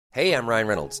Hey, I'm Ryan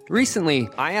Reynolds. Recently,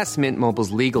 I asked Mint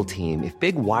Mobile's legal team if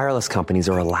big wireless companies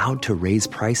are allowed to raise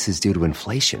prices due to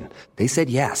inflation. They said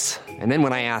yes. And then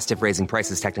when I asked if raising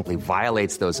prices technically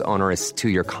violates those onerous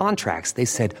two-year contracts, they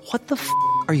said, "What the f***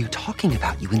 are you talking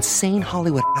about, you insane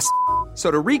Hollywood ass?" So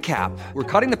to recap, we're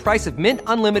cutting the price of Mint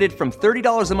Unlimited from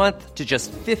 $30 a month to just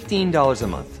 $15 a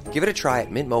month. Give it a try at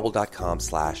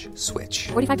mintmobile.com/switch.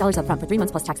 $45 up front for 3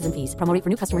 months plus taxes and fees. Promo rate for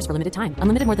new customers for limited time.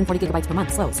 Unlimited more than 40 gigabytes per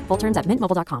month. Slows full terms at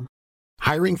mintmobile.com.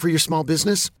 Hiring for your small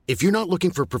business? If you're not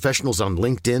looking for professionals on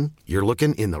LinkedIn, you're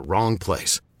looking in the wrong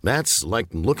place. That's like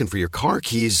looking for your car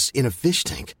keys in a fish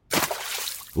tank.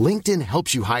 LinkedIn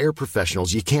helps you hire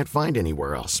professionals you can't find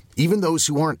anywhere else, even those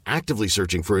who aren't actively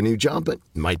searching for a new job but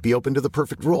might be open to the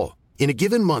perfect role. In a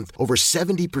given month, over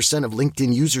 70% of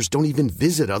LinkedIn users don't even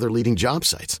visit other leading job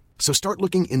sites. So start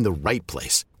looking in the right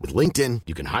place. With LinkedIn,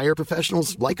 you can hire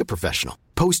professionals like a professional.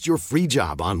 Post your free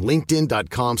job on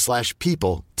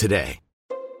linkedin.com/people today.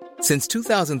 Since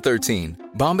 2013,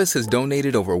 Bombas has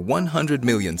donated over 100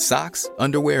 million socks,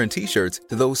 underwear, and T-shirts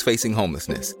to those facing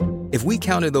homelessness. If we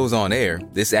counted those on air,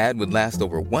 this ad would last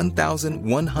over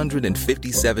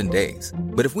 1,157 days.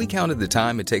 But if we counted the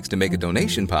time it takes to make a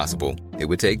donation possible, it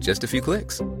would take just a few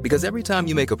clicks. Because every time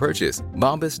you make a purchase,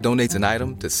 Bombas donates an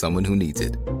item to someone who needs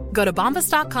it. Go to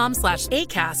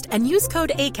bombas.com/ACAST and use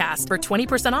code ACAST for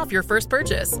 20% off your first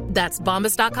purchase. That's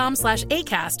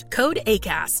bombas.com/ACAST, code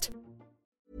ACAST.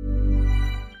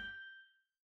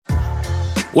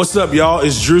 What's up, y'all?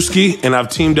 It's Drewski, and I've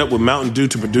teamed up with Mountain Dew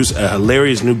to produce a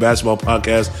hilarious new basketball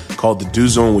podcast called The Dew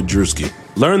Zone with Drewski.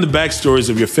 Learn the backstories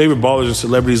of your favorite ballers and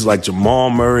celebrities like Jamal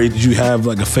Murray. Did you have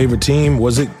like a favorite team?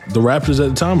 Was it the Raptors at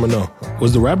the time or no?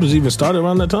 Was the Raptors even started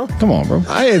around that time? Come on, bro.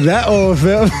 I ain't that old,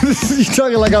 fam. You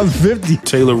talking like I'm 50.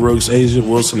 Taylor Rooks, Asia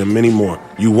Wilson, and many more.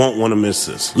 You won't want to miss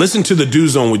this. Listen to The Dew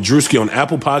Zone with Drewski on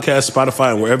Apple Podcasts,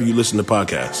 Spotify, and wherever you listen to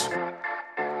podcasts.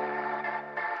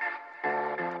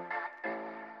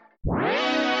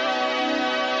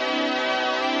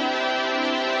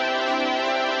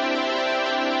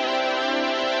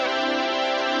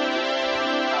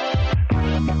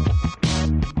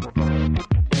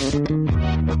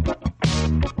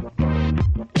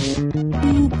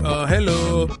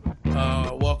 Hello.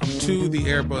 Welcome to the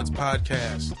Airbuds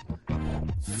Podcast.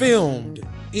 Filmed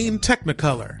in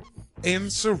Technicolor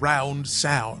and surround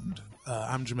sound.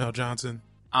 I'm Jamel Johnson.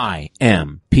 I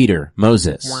am Peter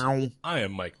Moses. Wow. I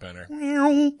am Mike Benner.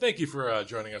 Thank you for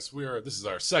joining us. This is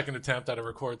our second attempt at a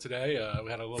record today.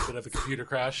 We had a little bit of a computer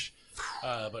crash,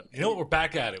 but you know what? We're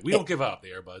back at it. We don't give up, the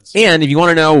Airbuds. And if you want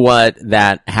to know what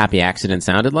that happy accident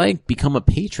sounded like, become a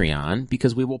Patreon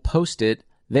because we will post it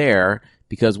there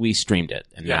because we streamed it,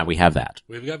 and now we have that.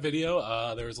 We've got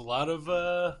video. There was a lot of...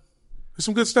 There's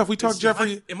some good stuff. We talked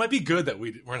Jeffrey... It might be good that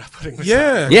we're not putting this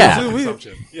out.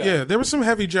 Yeah. There was some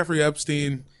heavy Jeffrey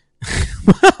Epstein.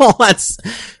 Well, that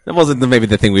wasn't maybe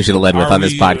the thing we should have led with on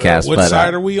this podcast. What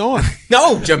side are we on?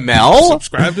 No, Jamel.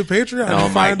 Subscribe to Patreon. Oh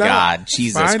my God,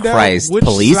 Jesus Christ! Which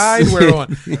police. Side we're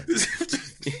on.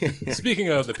 Speaking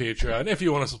of the Patreon, if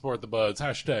you want to support the Buds,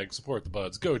 hashtag support the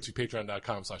Buds, go to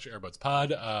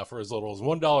patreon.com/airbudspod. For as little as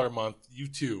 $1 a month, you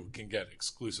too can get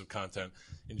exclusive content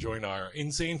and join our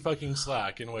insane fucking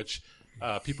Slack in which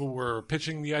people were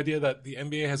pitching the idea that the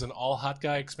NBA has an all hot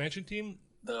guy expansion team.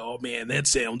 Oh man, that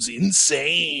sounds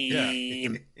insane. Yeah.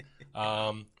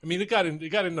 I mean, it got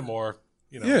into more,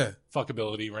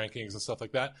 fuckability rankings and stuff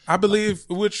like that. I believe,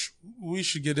 which we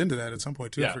should get into that at some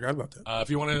point too. Yeah. I forgot about that.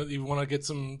 If you want to get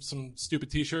some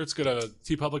stupid T-shirts, go to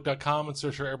tpublic.com and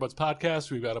search for Airbuds Podcast.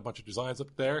 We've got a bunch of designs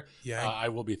up there. Yeah, I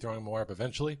will be throwing more up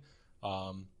eventually.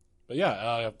 But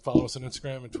yeah, follow us on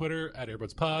Instagram and Twitter at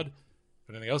Airbuds Pod.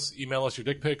 But anything else, email us your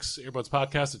dick pics,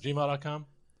 airbudspodcast@gmail.com.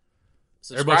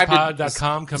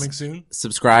 Airbudspod.com coming soon.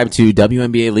 Subscribe to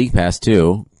WNBA League Pass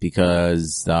too,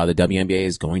 because the WNBA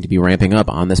is going to be ramping up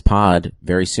on this pod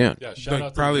very soon. Yeah, shout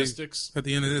out to the Mystics. At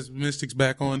the end of this, Mystics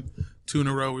back on 2 in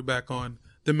a row. We're back on.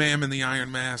 The Man in the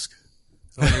Iron Mask.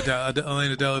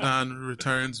 Elena Deladon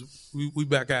returns. We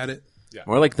back at it. Yeah.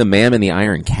 More like the Man in the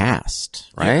Iron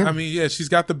Cast, right? Yeah, I mean, yeah, she's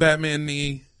got the Batman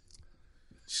knee.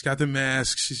 She's got the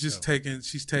mask. She's just taking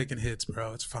hits,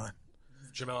 bro. It's fine.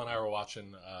 Jamel and I were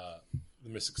watching the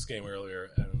Mystics game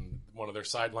earlier, and one of their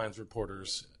sidelines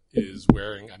reporters is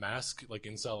wearing a mask, like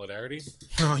in solidarity.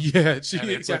 Oh yeah,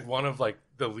 and it's like one of like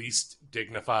the least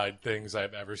dignified things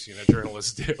I've ever seen a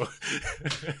journalist do.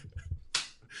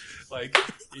 Like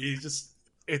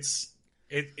it's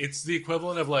the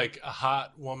equivalent of like a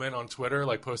hot woman on Twitter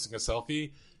like posting a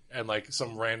selfie, and like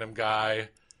some random guy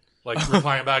like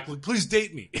replying back, like, "Please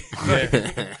date me."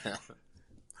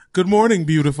 Good morning,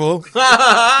 beautiful.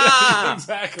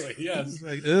 Exactly. Yes.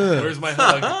 Like, where's my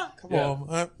hug? Come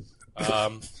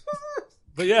on.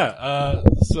 But yeah.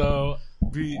 So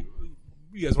you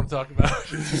guys want to talk about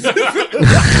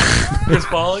Chris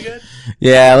Paul again?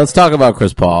 Yeah, let's talk about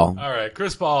Chris Paul. All right,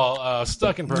 Chris Paul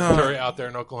stuck in purgatory out there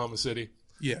in Oklahoma City.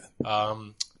 Yeah.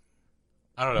 I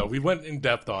don't know. We went in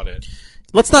depth on it.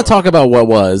 Let's not talk about what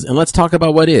was, and let's talk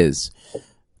about what is.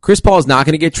 Chris Paul is not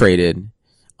going to get traded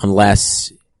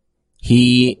unless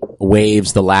he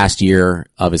waives the last year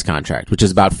of his contract, which is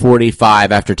about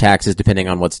 45 after taxes, depending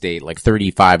on what state, like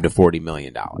 $35 to $40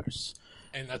 million.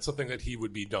 And that's something that he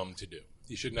would be dumb to do.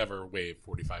 He should never waive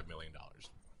 $45 million.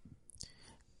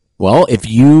 Well, if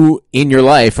you in your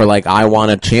life are like, I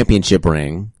want a championship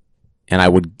ring, and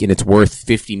it's worth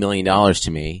 $50 million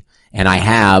to me, and I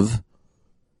have,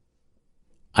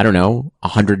 I don't know,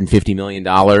 $150 million.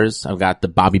 I've got the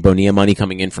Bobby Bonilla money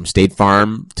coming in from State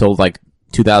Farm till like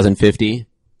 2050.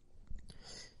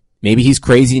 Maybe he's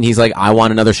crazy and he's like, I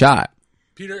want another shot.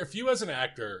 Peter, if you as an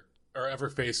actor are ever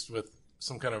faced with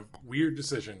some kind of weird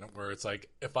decision where it's like,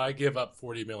 if I give up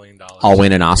 $40 million, I'll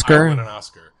win an Oscar.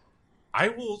 I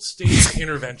will stage an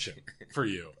intervention for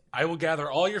you. I will gather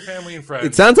all your family and friends.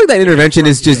 It sounds like that intervention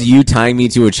is just you tying me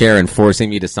to a chair and forcing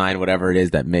me to sign whatever it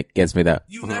is that gets me that.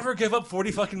 You never give up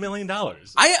 $40 million.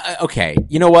 Okay,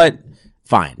 you know what?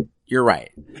 Fine. You're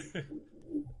right.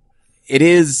 It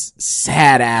is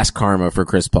sad-ass karma for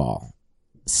Chris Paul.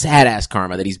 Sad-ass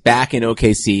karma that he's back in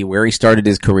OKC where he started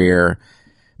his career,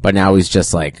 but now he's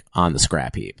just like on the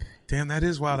scrap heap. Damn, that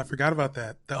is wild. I forgot about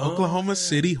that. The Oklahoma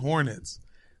City Hornets.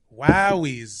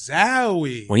 Wowie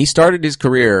zowie. When he started his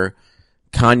career,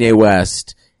 Kanye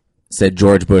West said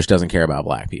George Bush doesn't care about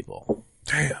black people.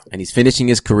 Damn. And he's finishing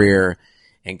his career,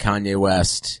 and Kanye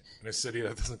West in a city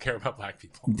that doesn't care about black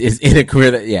people. Is in a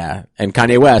career that, yeah. And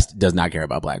Kanye West does not care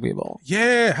about black people.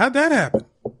 Yeah. How'd that happen?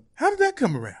 How did that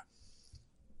come around?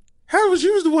 How was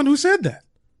you was the one who said that?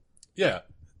 Yeah.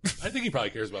 I think he probably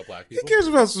cares about black people. He cares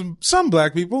about some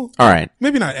black people. All right.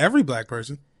 Maybe not every black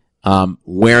person.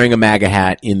 Wearing a MAGA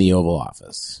hat in the Oval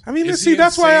Office. I mean, see,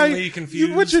 that's why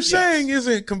what you're saying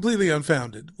isn't completely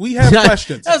unfounded. We have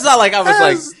questions. That's not like I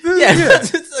was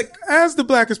It's like, as the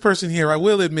blackest person here, I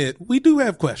will admit, we do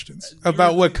have questions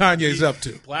about what Kanye's up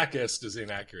to. Blackest is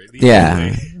inaccurate.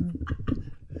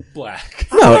 Black.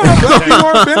 No.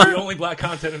 The only black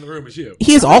content in the room is you.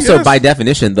 He is also, by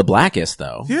definition, the blackest,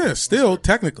 though. Yeah, still,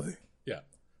 technically. Yeah.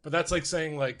 But that's like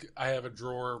saying, like, I have a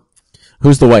drawer.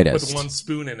 Who's the whitest? With one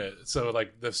spoon in it. So,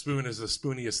 like, the spoon is the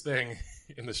spooniest thing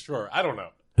in this drawer. I don't know.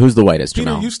 Who's the whitest, Peter,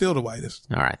 Jamal? you still the whitest.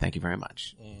 All right, thank you very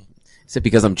much. Is it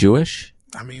because I'm Jewish?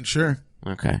 I mean, sure.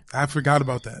 Okay. I forgot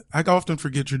about that. I often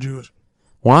forget you're Jewish.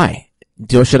 Why?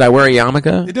 Should I wear a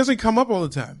yarmulke? It doesn't come up all the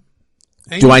time.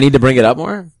 Do I need to bring it up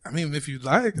more? I mean, if you'd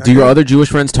like. Do your other Jewish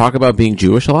friends talk about being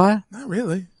Jewish a lot? Not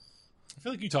really. I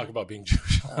feel like you talk about being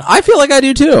Jewish. I feel like I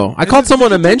do too. I called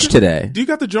someone a mensch today. Do you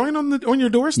got the joint on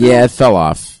your door still? Yeah, it fell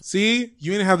off. See,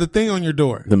 you didn't have the thing on your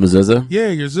door. The mezuzah? Yeah,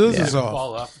 your zuzah's off.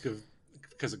 Fall off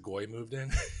because a goy moved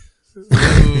in.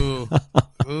 Ooh.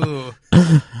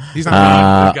 He's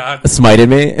not God smited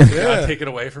me. God take it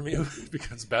away from you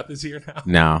because Beth is here now.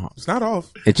 No, it's not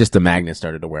off. It's just the magnet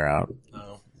started to wear out.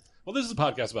 Oh. Well, this is a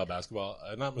podcast about basketball,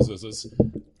 not mezuzahs.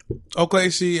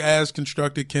 OKC as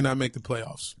constructed cannot make the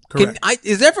playoffs. Correct.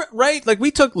 Is that right? Like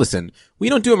we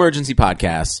don't do emergency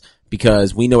podcasts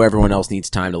because we know everyone else needs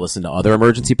time to listen to other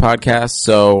emergency podcasts.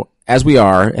 So as we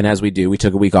are, and as we do, we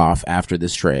took a week off after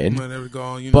this trade. Well, there we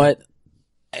go. But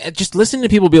just listening to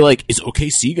people be like, is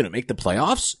OKC going to make the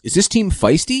playoffs? Is this team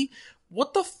feisty?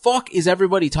 What the fuck is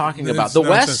everybody talking about? The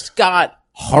West got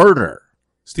harder.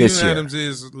 Steven Adams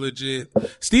is legit.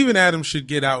 Steven Adams should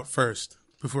get out first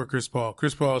before Chris Paul.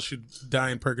 Chris Paul should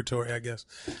die in purgatory, I guess.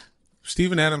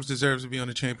 Steven Adams deserves to be on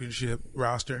the championship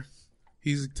roster.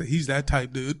 He's that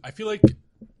type dude. I feel like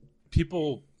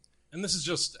people, and this is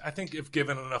just, I think if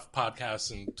given enough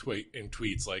podcasts and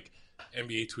tweets, like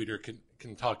NBA Twitter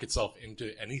can talk itself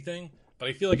into anything, but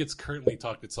I feel like it's currently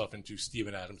talked itself into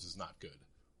Steven Adams is not good.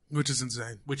 Which is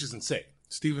insane.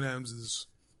 Steven Adams is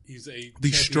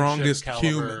the strongest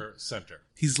human center.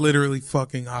 He's literally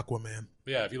fucking Aquaman.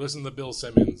 But yeah, if you listen to Bill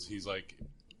Simmons, he's like,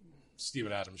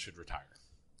 Steven Adams should retire.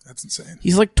 That's insane.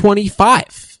 He's like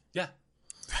 25. Yeah.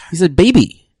 He's a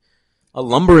baby. A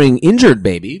lumbering, injured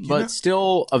baby, but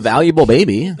still a valuable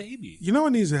baby. You know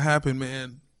what needs to happen,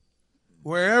 man?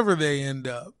 Wherever they end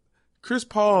up, Chris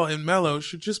Paul and Melo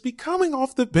should just be coming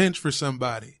off the bench for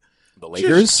somebody. The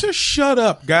Lakers? Just shut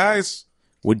up, guys.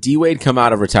 Would D-Wade come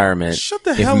out of retirement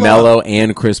if Melo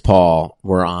and Chris Paul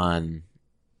were on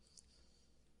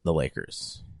the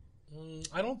Lakers?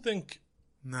 I don't think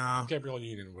No. Gabrielle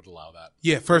Union would allow that.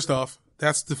 Yeah, first off,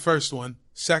 that's the first one.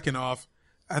 Second off,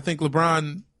 I think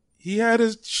LeBron, he had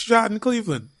his shot in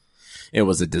Cleveland. It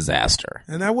was a disaster.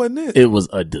 And that wasn't it. It was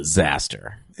a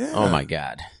disaster. Yeah. Oh, my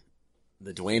God.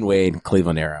 The Dwayne Wade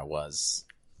Cleveland era was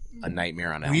a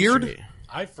nightmare on Elm Weird. Street.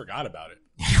 I forgot about it.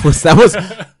 That was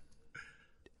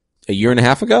a year and a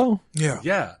half ago? Yeah.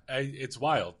 Yeah. It's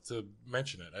wild to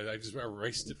mention it. I just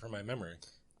erased it from my memory.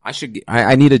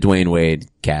 I need a Dwayne Wade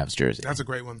Cavs jersey. That's a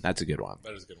great one. That's a good one.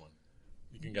 That is a good one.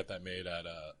 You can get that made at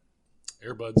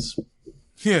Airbuds.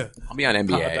 Yeah. I'll be on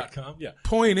NBA. .com. Yeah.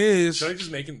 Point is, should I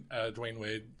just make a Dwayne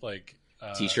Wade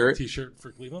T-shirt? T-shirt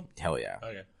for Cleveland? Hell yeah.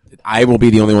 Okay. I will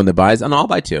be the only one that buys, and I'll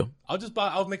buy two.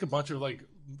 I'll make a bunch of like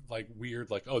weird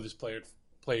this player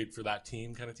played for that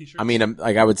team kind of T-shirts. I mean,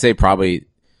 I would say probably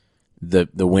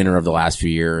the winner of the last few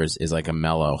years is like a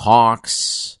Melo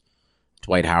Hawks,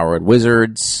 Dwight Howard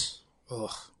Wizards. Ugh.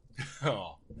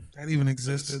 Oh, that even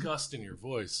existed. Disgust in your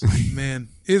voice. Man,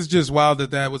 it's just wild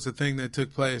that was a thing that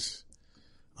took place.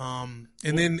 And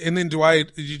then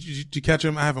Dwight, did you catch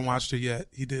him? I haven't watched it yet.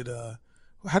 He did.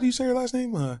 How do you say her last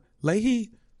name?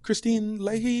 Leahy, Christine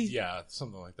Leahy. Yeah,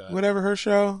 something like that. Whatever her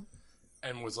show.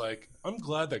 And was like, I'm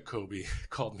glad that Kobe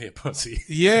called me a pussy.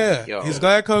 Yeah, Yo. he's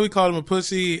glad Kobe called him a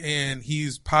pussy, and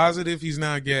he's positive he's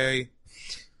not gay.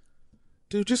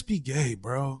 Dude, just be gay,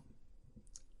 bro.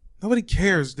 Nobody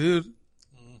cares, dude.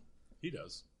 He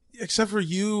does. Except for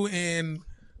you and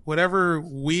whatever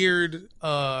weird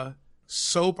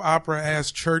soap opera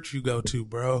ass church you go to,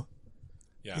 bro.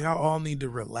 Yeah. Y'all all need to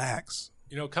relax.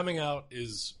 Coming out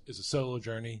is a solo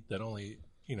journey that only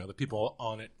the people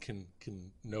on it can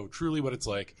know truly what it's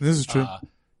like. This is true.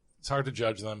 It's hard to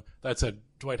judge them. That said,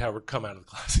 Dwight Howard, come out of the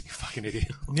classic, you fucking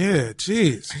idiot. Yeah,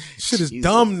 jeez. Shit is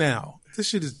dumb now. This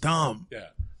shit is dumb.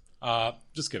 Yeah.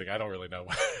 Just kidding. I don't really know.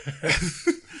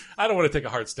 I don't want to take a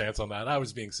hard stance on that. I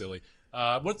was being silly.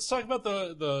 Let's talk about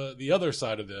the other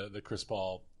side of the Chris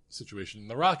Paul situation,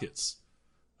 the Rockets.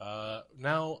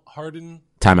 Now Harden.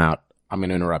 Timeout. I'm going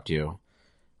to interrupt you.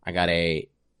 I got a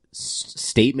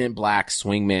statement black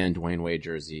swingman Dwayne Wade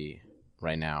jersey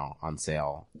right now on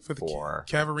sale for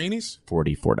Cavarinis?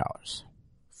 $44.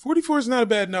 44 is not a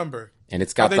bad number. And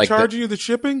it's got Are they charging you the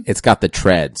shipping? It's got the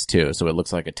treads too, so it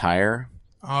looks like a tire.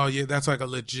 Oh yeah, that's like a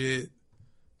legit.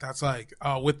 That's like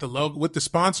with the logo, with the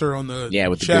sponsor on the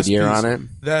with the chest Goodyear piece. on it.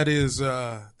 That is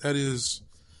a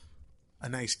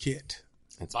nice kit.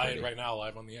 Buy it right now,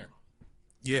 live on the air.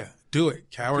 Yeah, do it,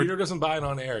 coward. Peter doesn't buy it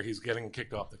on air. He's getting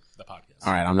kicked off the podcast.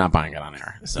 All right, I'm not buying it on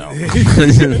air. So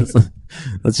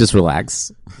let's just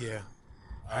relax. Yeah.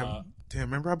 Damn,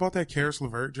 remember I bought that Karis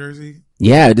LeVert jersey?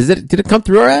 Yeah, did it come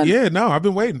through already? Yeah, no, I've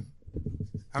been waiting.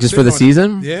 Just for the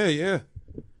season? Yeah.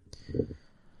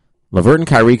 LeVert and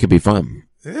Kyrie could be fun.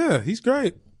 Yeah, he's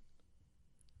great.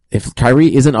 If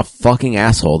Kyrie isn't a fucking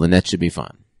asshole, then that should be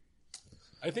fun.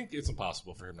 I think it's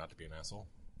impossible for him not to be an asshole.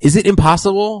 Is it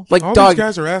impossible? Like, all dog, these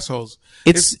guys are assholes.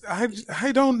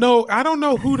 I don't know. I don't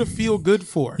know who to feel good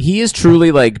for. He is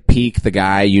truly like peak the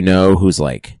guy who's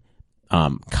like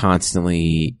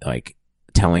constantly like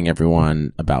telling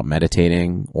everyone about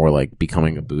meditating or like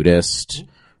becoming a Buddhist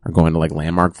or going to like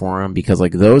Landmark Forum, because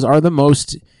like those are the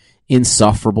most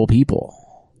insufferable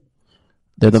people.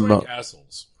 They're the most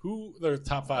assholes. Who are the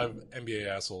top 5 NBA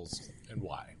assholes and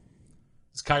why?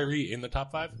 Is Kyrie in the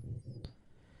top 5?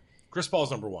 Chris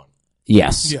Paul's number 1.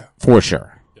 Yes, yeah, for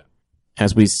sure. Yeah.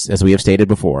 As we have stated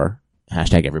before,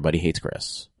 hashtag everybody hates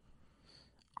Chris.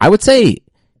 I would say,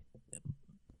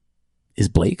 is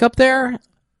Blake up there?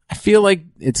 I feel like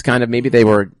it's kind of maybe it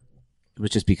was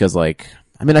just because like,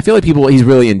 I mean, I feel like he's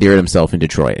really endeared himself in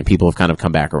Detroit and people have kind of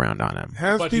come back around on him.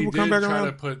 But people come back around?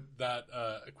 He did try to put that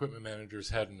equipment manager's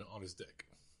head on his dick.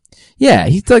 Yeah,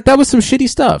 he's like, that was some shitty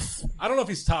stuff. I don't know if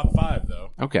he's top 5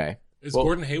 though. Okay. Is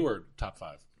Gordon Hayward top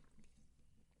 5?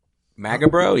 MAGA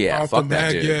bro? Yeah, off fuck the that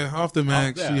mag, dude. Yeah, off the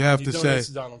mags, Yeah, you have he to donates say.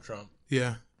 to Donald Trump.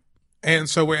 Yeah. And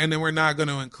so we're not going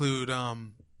to include,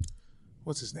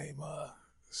 what's his name?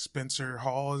 Spencer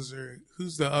Hawes, or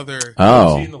who's the other?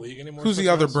 Oh. Is he in the league anymore? Who's the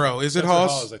other bro? Is it Spencer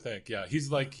Hawes? Hawes, I think. Yeah, he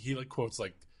quotes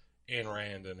like Ayn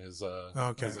Rand in his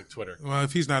like Twitter. Well,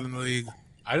 if he's not in the league,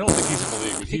 I don't think he's in the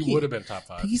league, but he would have been top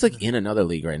 5. I think he's like in another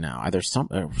league right now, either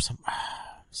somewhere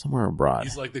abroad.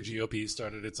 He's like the GOP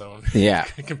started its own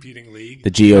competing league.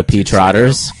 The GOP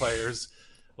trotters. Players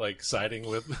like siding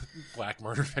with black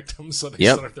murder victims, so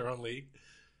they start their own league.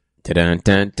 Let's just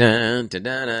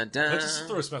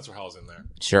throw Spencer Hawes in there.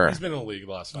 Sure. He's been in the league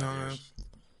the last 5 years.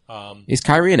 Is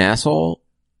Kyrie an asshole?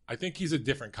 I think he's a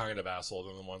different kind of asshole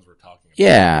than the ones we're talking about.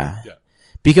 Yeah.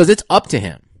 Because it's up to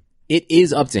him. It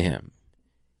is up to him.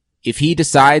 If he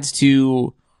decides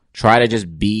to try to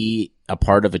just be a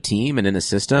part of a team and in a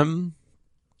system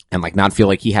and like not feel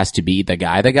like he has to be the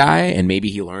guy, and maybe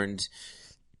he learned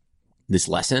this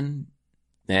lesson,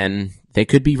 then they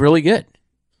could be really good.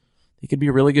 They could be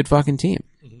a really good fucking team.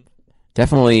 Mm-hmm.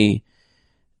 Definitely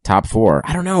top 4.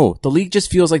 I don't know. The league just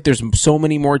feels like there's so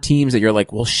many more teams that you're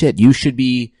like, well, shit, you should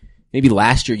be, maybe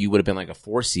last year you would have been like a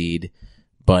 4 seed,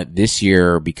 but this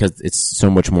year, because it's so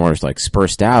much more like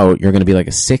spursed out, you're going to be like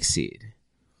a 6 seed.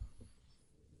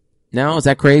 No, is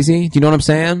that crazy? Do you know what I'm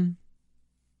saying?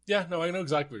 Yeah, no, I know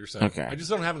exactly what you're saying. Okay. I just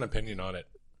don't have an opinion on it.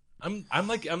 I'm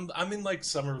in like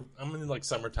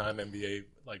summertime NBA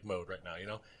like mode right now, you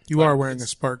know? You are wearing a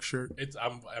Spark shirt.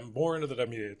 I'm more into the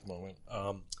WNBA at the moment.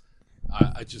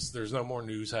 I just, there's no more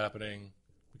news happening.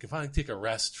 We can finally take a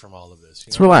rest from all of this.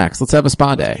 Let's relax. Let's have a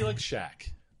spa day. Let's be like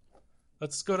Shaq.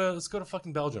 Let's go to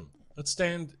fucking Belgium. Let's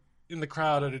stand in the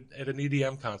crowd at an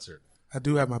EDM concert. I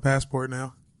do have my passport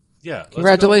now. Yeah.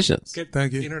 Congratulations.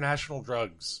 Thank you. International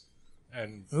drugs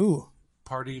and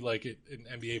party like an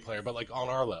NBA player, but like on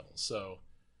our level. So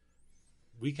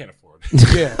we can't afford.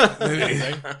 Yeah.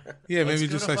 Maybe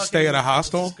just like stay at a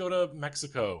hostel. Let's go to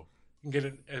Mexico and get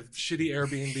a shitty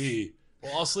Airbnb.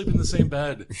 We'll all sleep in the same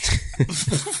bed.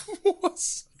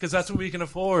 Because that's what we can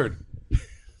afford.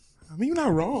 I mean, you're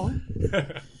not wrong.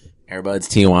 Airbuds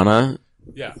Tijuana.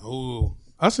 Yeah. Ooh.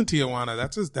 Us in Tijuana.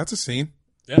 That's a scene.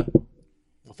 Yeah.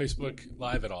 Well, Facebook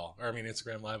Live it all. Or I mean,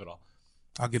 Instagram Live it all.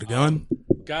 I'll get a gun.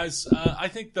 Guys, I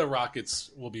think the Rockets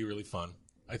will be really fun.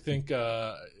 I think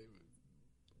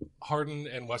Harden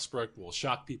and Westbrook will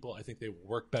shock people. I think they will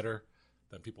work better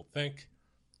than people think.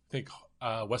 I think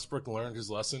Westbrook learned his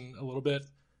lesson a little bit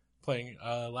playing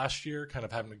last year, kind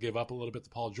of having to give up a little bit to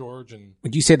Paul George. And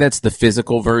would you say that's the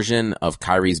physical version of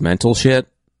Kyrie's mental shit?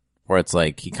 Where it's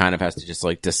like he kind of has to just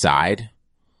like decide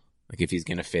like if he's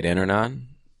going to fit in or not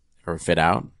or fit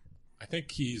out? I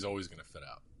think he's always going to fit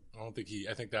out.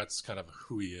 I think that's kind of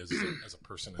who he is as a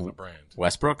person, as a brand.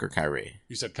 Westbrook or Kyrie?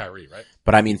 You said Kyrie, right?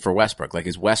 But I mean for Westbrook, like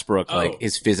is Westbrook like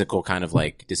his physical kind of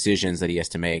like decisions that he has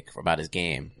to make about his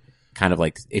game, kind of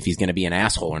like if he's going to be an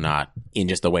asshole or not in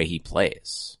just the way he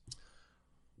plays?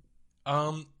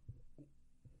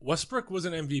 Westbrook was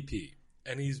an MVP,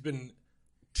 and he's been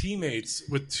teammates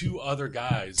with 2 other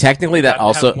guys. Technically, that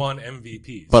also have won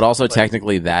MVPs, but also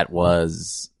technically that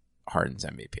was Harden's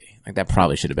MVP. Like that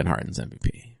probably should have been Harden's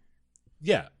MVP.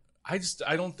 Yeah, I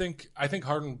think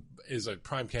Harden is a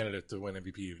prime candidate to win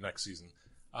MVP next season.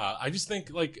 I just think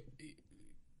like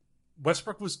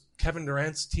Westbrook was Kevin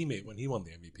Durant's teammate when he won the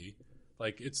MVP.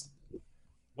 Like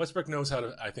Westbrook knows how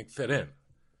to, I think, fit in.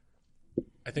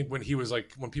 I think when he was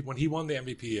like when he won the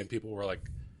MVP and people were like,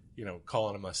 you know,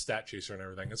 calling him a stat chaser and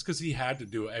everything, it's because he had to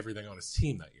do everything on his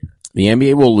team that year. The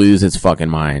NBA will lose its fucking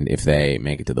mind if they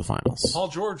make it to the finals. Paul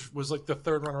George was like the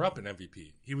 3rd runner-up in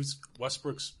MVP. He was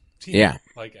Westbrook's team. Yeah.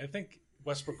 Like, I think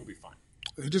Westbrook will be fine.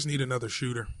 They just need another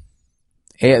shooter.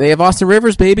 Hey, they have Austin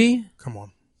Rivers, baby. Come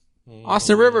on.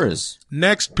 Austin Rivers.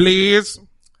 Next, please.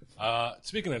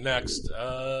 Speaking of next,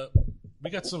 we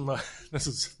got some.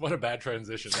 What a bad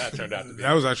transition that turned out to be.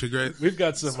 That was actually great. We've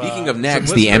got some. Speaking of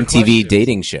next, the MTV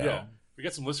dating show. Yeah, we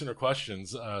got some listener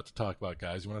questions to talk about,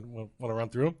 guys. You want to run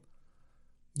through them?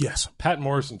 Yes. Pat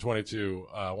Morrison, 22,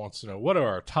 wants to know what are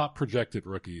our top projected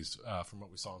rookies from what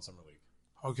we saw in Summer League.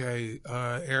 Okay,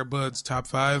 Airbuds top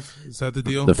 5. Is that the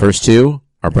deal? The first 2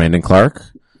 are Brandon Clark.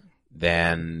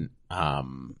 Then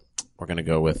we're gonna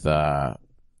go with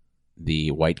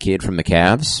the white kid from the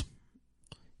Cavs.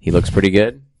 He looks pretty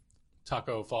good.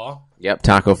 Taco Fall. Yep,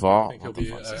 Taco Fall. I think he'll be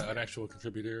an actual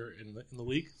contributor in the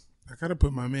league. I gotta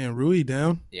put my man Rui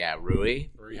down. Yeah, Rui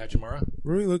Hachimura.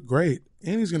 Rui looked great,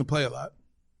 and he's gonna play a lot.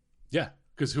 Yeah,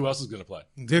 because who else is going to play?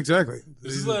 Exactly.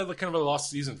 This is kind of a lost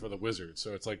season for the Wizards,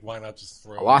 so it's like, why not just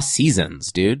throw... Lost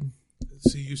seasons, dude.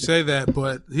 See, you say that,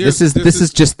 but... This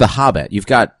is just The Hobbit. You've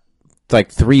got, like,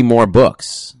 3 more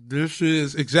books. This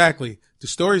is... Exactly. The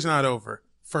story's not over,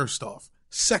 first off.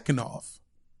 Second off.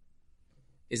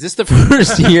 Is this the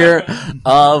first year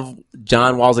of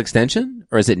John Wall's extension?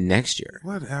 Or is it next year?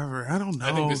 Whatever. I don't know.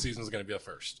 I think this season's going to be the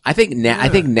first. I think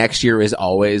next year is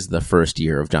always the first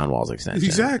year of John Wall's extension.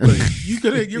 Exactly.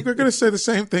 You're gonna say the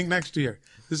same thing next year.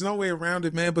 There's no way around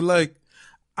it, man. But like,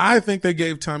 I think they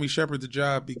gave Tommy Shepard the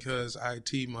job because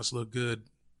IT must look good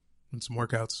in some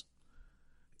workouts.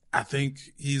 I think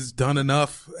he's done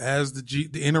enough as the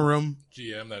interim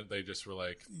GM that they just were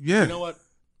like, yeah, you know what?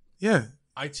 Yeah,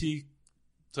 IT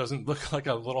doesn't look like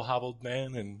a little hobbled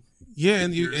man, and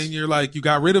you're like, you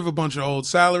got rid of a bunch of old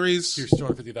salaries. Here's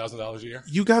 $250,000 a year.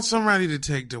 You got somebody to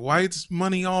take Dwight's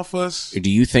money off us. Do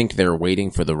you think they're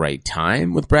waiting for the right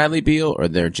time with Bradley Beal, or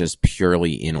they're just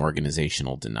purely in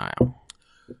organizational denial?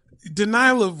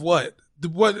 Denial of what?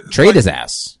 What Trade his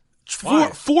ass.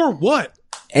 For what?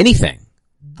 Anything.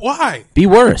 Why? Be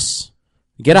worse.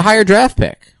 Get a higher draft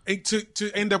pick. And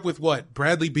to end up with what?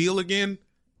 Bradley Beal again?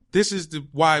 This is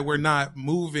why we're not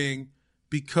moving,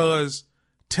 because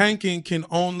tanking can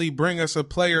only bring us a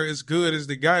player as good as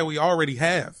the guy we already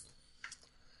have.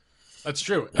 That's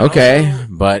true. Okay,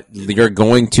 but you're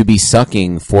going to be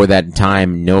sucking for that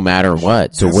time no matter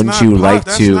what. So wouldn't you like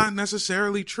That's to? That's not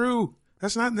necessarily true.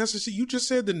 That's not necessary. You just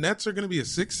said the Nets are going to be a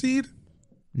 6 seed?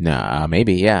 Nah,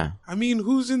 maybe, yeah. I mean,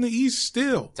 who's in the East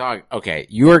still? Dog, okay,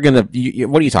 you are going to...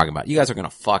 What are you talking about? You guys are going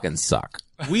to fucking suck.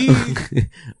 We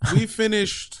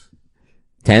finished...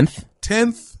 10th?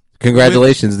 10th.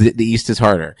 Congratulations, the East is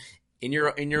harder. In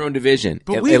your own division.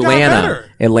 But we got better.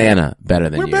 Atlanta,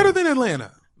 better than you. We're better than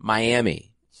Atlanta.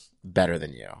 Miami, better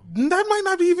than you. That might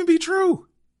not even be true.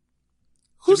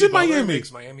 Who's Jimmy in Butler Miami?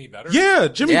 makes Miami better? Yeah,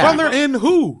 Jimmy Butler and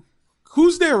who?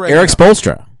 Who's there right Eric now?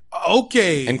 Spoelstra.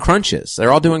 Okay. And crunches.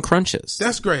 They're all doing crunches.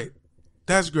 That's great.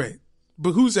 That's great.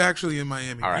 But who's actually in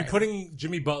Miami? All right. You're putting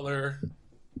Jimmy Butler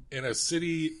in a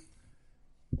city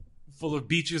full of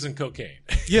beaches and cocaine.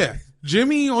 Yeah.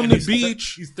 Jimmy on the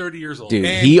beach. He's 30 years old. Dude,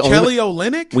 and Kelly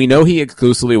Olynyk? We know he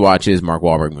exclusively watches Mark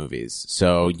Wahlberg movies.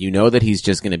 So you know that he's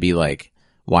just going to be like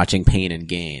watching Pain and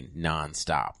Gain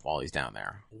nonstop while he's down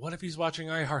there. What if he's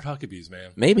watching I Heart Huckabees, man?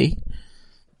 Maybe.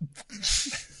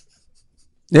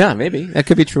 Yeah, maybe. That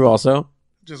could be true also.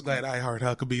 Just glad I Heart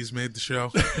Huckabees made the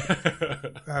show.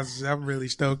 I'm really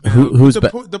stoked.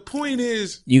 The point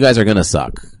is... You guys are going to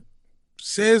suck.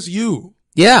 Says you.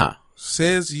 Yeah.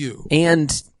 Says you.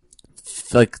 And...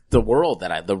 like the world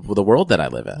that I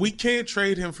live in. We can't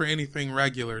trade him for anything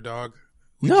regular, dog.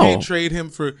 We No. can't trade him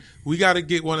for. We got to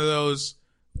get one of those.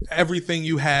 Everything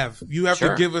you have, you have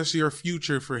to give us your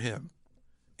future for him.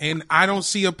 And I don't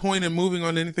see a point in moving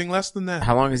on anything less than that.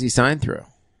 How long is he signed through?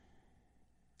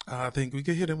 I think we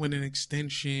could hit him with an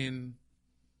extension,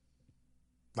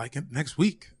 like next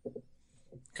week.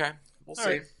 Okay, we'll All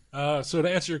see. Right. So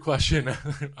to answer your question,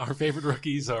 our favorite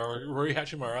rookies are Rory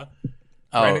Hachimura,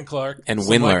 Brandon Clark, and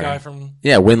some white Windler. guy from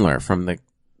Windler from the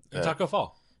Taco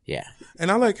Fall. Yeah, and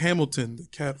I like Hamilton, the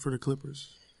cat for the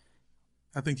Clippers.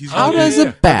 I think he's. How does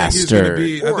a bastard?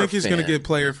 I think he's going to get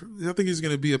player. I think he's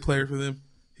going to be a player for them.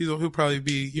 He'll probably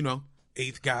be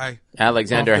 8th guy.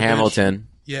 Alexander Hamilton.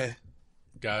 Yeah.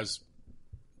 Guys,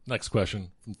 next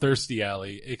question from Thirsty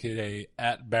Alley, a.k.a.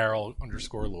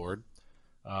 @barrel_lord.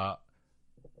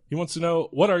 He wants to know,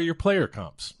 what are your player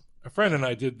comps? A friend and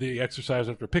I did the exercise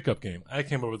after a pickup game. I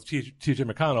came up with T.J.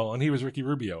 McConnell, and he was Ricky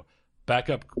Rubio.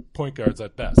 Backup point guards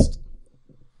at best.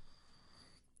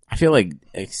 I feel like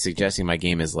suggesting my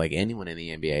game is like anyone in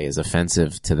the NBA is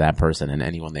offensive to that person and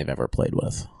anyone they've ever played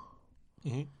with.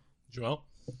 Mm-hmm. Joel?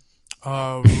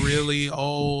 Really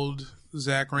old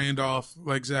Zach Randolph,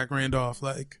 like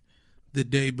the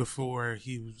day before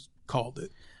he called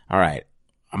it. All right.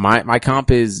 My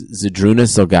comp is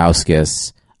Zydrunas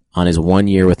Ilgauskas on his 1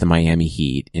 year with the Miami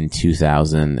Heat in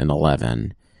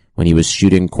 2011 when he was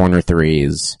shooting corner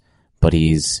threes, but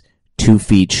he's 2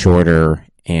 feet shorter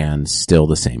and still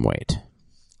the same weight.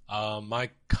 My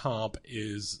comp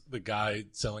is the guy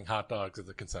selling hot dogs at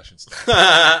the concession stand.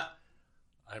 I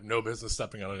have no business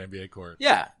stepping on an NBA court.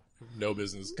 Yeah. No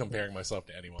business comparing myself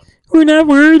to anyone. We're not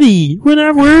worthy.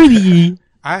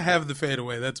 I have the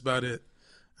fadeaway. That's about it.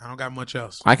 I don't got much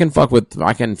else. I can fuck with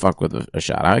a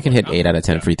shot. I can hit 8 out of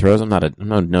 10 free throws. I'm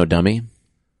no dummy.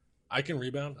 I can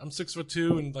rebound. I'm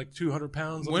 6'2" and like 200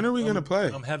 pounds. When are we gonna play?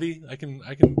 I'm heavy. I can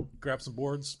grab some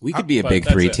boards. We could be a big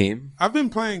 3 team. I've been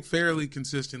playing fairly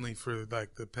consistently for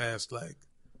like the past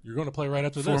You're going to play right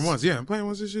after 4 this? months. Yeah, I'm playing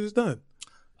once this shit is done.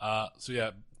 So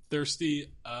yeah, Thirsty.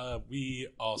 We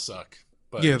all suck.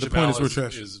 But yeah, the Jamal point is we're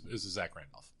trash. Is Zach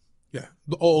Randolph? Yeah,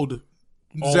 the old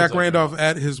Zach Randolph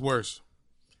at his worst.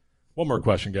 One more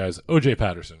question, guys. OJ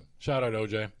Patterson. Shout out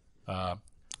OJ. A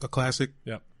classic.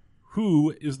 Yep.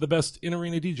 Who is the best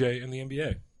in-arena DJ in the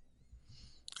NBA?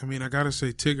 I mean, I got to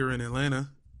say Tigger in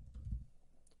Atlanta.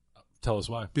 Tell us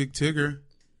why. Big Tigger,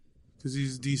 because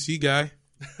he's a DC guy,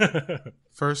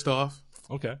 first off.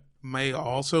 Okay. May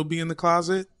also be in the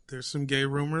closet. There's some gay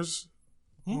rumors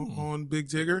on Big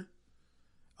Tigger.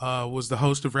 Was the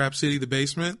host of Rap City The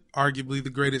Basement, arguably the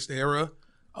greatest era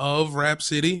of Rap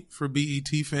City for BET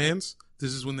fans.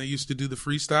 This is when they used to do the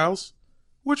freestyles,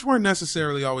 which weren't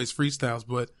necessarily always freestyles,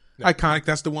 but iconic.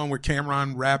 That's the one where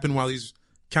Cameron rapping while he's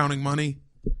counting money.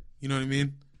 You know what I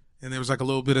mean? And there was like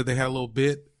they had a little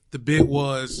bit. The bit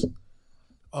was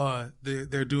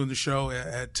they're doing the show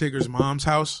at Tigger's mom's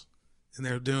house, and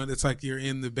it's like you're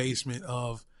in the basement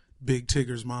of Big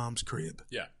Tigger's mom's crib.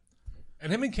 Yeah.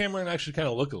 And him and Cameron actually kind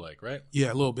of look alike, right?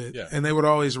 Yeah, a little bit. Yeah. And they would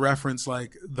always reference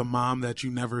like the mom that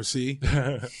you never see.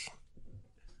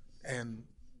 And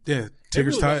yeah,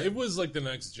 Tigger's tight. It was like the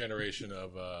next generation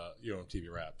of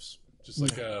MTV Raps. Just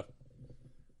like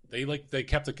they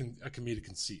kept a comedic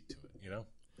conceit to it, you know?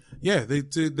 Yeah, they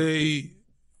did.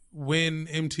 When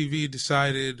MTV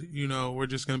decided, we're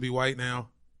just going to be white now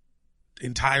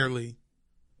entirely,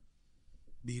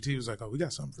 BET was like, oh, we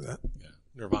got something for that. Yeah.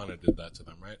 Nirvana did that to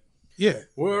them, right? Yeah.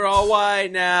 We're all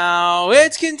white now.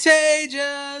 It's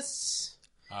contagious.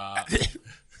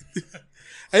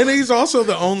 And he's also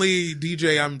the only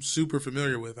DJ I'm super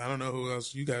familiar with. I don't know who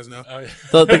else you guys know. There's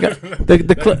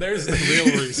the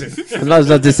real reason. I was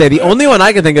about to say, the only one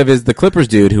I can think of is the Clippers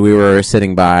dude who we were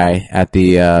sitting by at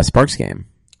the Sparks game.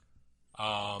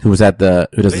 Who does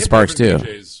the Sparks too?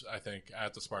 DJs, I think,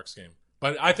 at the Sparks game.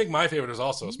 But I think my favorite is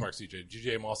also a Sparks DJ,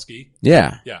 DJ Malski.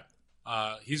 Yeah. Yeah.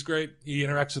 He's great. He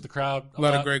interacts with the crowd. A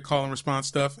lot of great call and response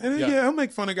stuff. And he'll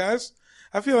make fun of guys.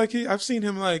 I feel like I've seen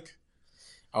him like.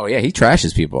 Oh yeah, he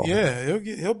trashes people. Yeah,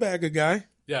 he'll bag a guy.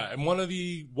 Yeah, and one of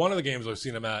the games I've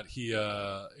seen him at,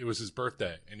 it was his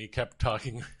birthday, and he kept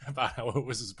talking about how it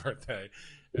was his birthday,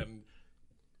 and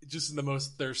just in the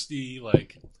most thirsty,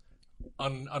 like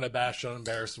unabashed,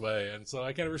 unembarrassed way, and so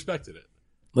I kind of respected it.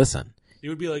 Listen, he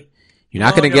would be like, "You're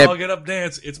not going to I'll get up,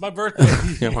 dance. It's my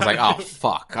birthday." I was like, "Oh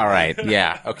fuck! All right,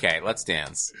 yeah, okay, let's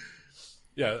dance."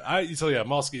 Yeah,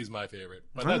 Malski is my favorite,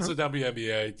 but that's a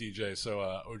WNBA DJ. So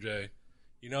OJ.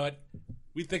 You know what?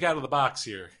 We think out of the box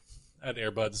here at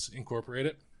Airbuds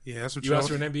Incorporated. Yeah, that's what you asked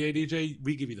for an NBA DJ.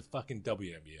 We give you the fucking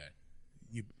WNBA.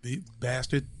 You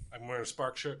bastard! I'm wearing a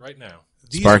Spark shirt right now.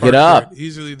 Spark it up. Shirt,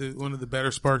 easily one of the better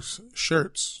Sparks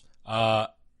shirts.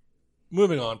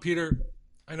 Moving on, Peter.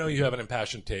 I know you have an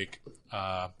impassioned take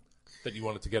that you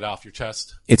wanted to get off your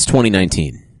chest. It's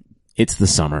 2019. It's the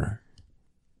summer.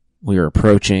 We are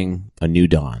approaching a new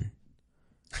dawn.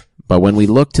 But when we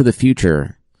look to the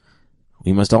future,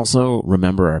 we must also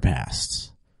remember our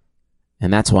past.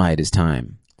 And that's why it is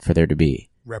time for there to be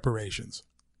reparations.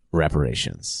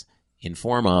 In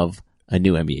form of a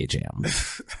new NBA Jam.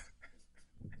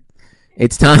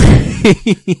 It's time.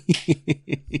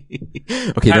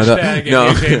 Okay, no.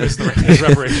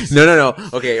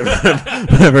 Okay,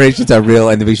 reparations are real,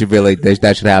 and we should really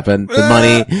that should happen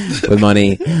with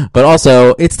money. But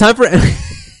also, it's time for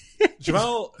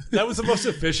Jamal. That was the most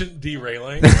efficient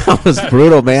derailing. That was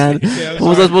brutal, man. What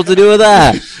was I supposed to do with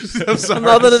that?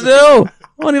 Nothing to do.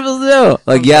 What are you supposed to do?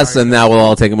 Like, yes, and now we'll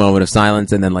all take a moment of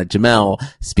silence and then let Jamel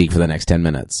speak for the next 10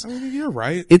 minutes. I mean, you're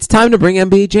right. It's time to bring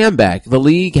NBA Jam back. The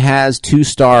league has 2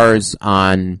 stars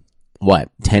on,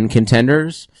 10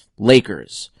 contenders?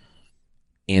 Lakers,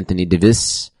 Anthony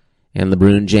Davis and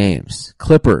LeBron James.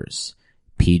 Clippers,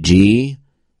 PG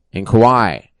and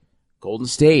Kawhi. Golden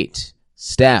State,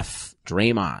 Steph,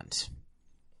 Draymond.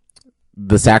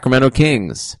 The Sacramento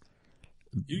Kings,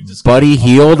 Buddy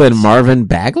Hield and Marvin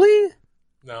Bagley?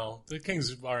 No, the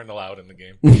Kings aren't allowed in the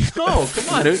game. Oh, come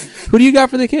on. Who do you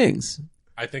got for the Kings?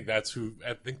 I think that's who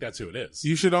it is.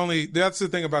 You should that's the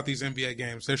thing about these NBA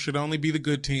games. There should only be the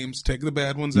good teams. Take the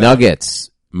bad ones out.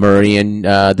 Nuggets, Murray and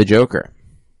the Joker.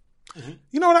 Mm-hmm.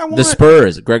 You know what I want? The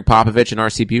Spurs, Greg Popovich and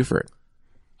R.C. Buford.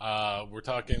 We're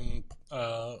talking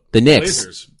the Knicks.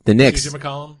 Blazers. The Knicks. CJ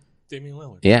McCollum, Damian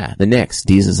Lillard. Yeah, the Knicks,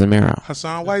 Deezus and Mero.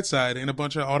 Hassan Whiteside and a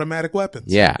bunch of automatic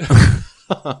weapons. Yeah.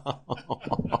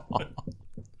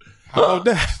 How about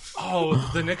that? Oh,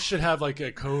 the Knicks should have like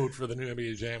a code for the new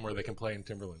NBA Jam where they can play in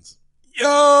Timberlands.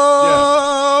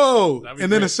 Yo! Yeah, and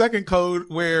then a second code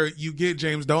where you get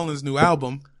James Dolan's new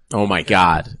album. Oh my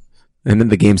God. And then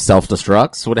the game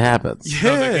self-destructs? What happens? Yeah.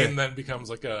 So the game then becomes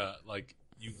like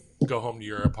you go home to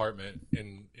your apartment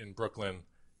in Brooklyn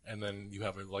and then you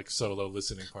have a solo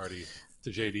listening party to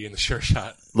JD in the Sure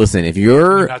Shot. Listen, if you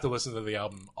you're... have to listen to the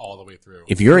album all the way through.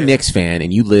 If you're a Knicks fan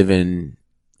and you live in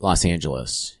Los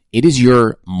Angeles, it is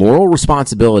your moral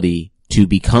responsibility to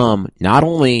become not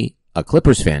only a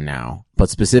Clippers fan now, but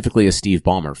specifically a Steve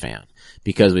Ballmer fan.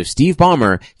 Because if Steve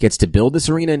Ballmer gets to build this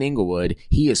arena in Inglewood,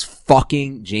 he is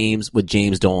fucking James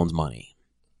Dolan's money.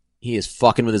 He is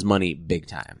fucking with his money big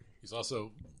time. He's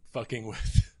also fucking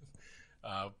with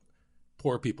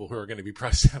poor people who are going to be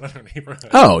priced out of their neighborhood.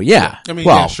 Oh, yeah. I mean,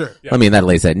 well, sure. I mean, that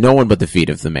lays that no one but the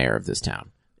feet of the mayor of this town,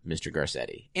 Mr.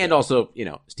 Garcetti. And also,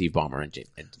 Steve Ballmer and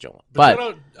Joel. But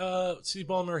what about Steve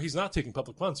Ballmer? He's not taking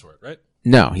public funds for it, right?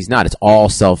 No, he's not. It's all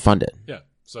self-funded. Yeah.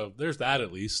 So there's that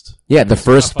at least. Yeah, the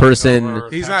first person.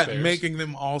 He's not making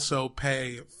them also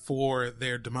pay for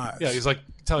their demise. Yeah, he's like,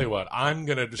 tell you what, I'm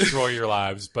going to destroy your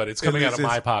lives, but it's coming out of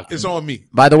my pocket. It's on me.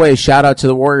 By the way, shout out to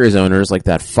the Warriors owners like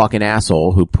that fucking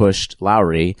asshole who pushed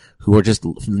Lowry, who are just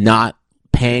not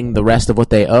paying the rest of what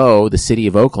they owe the city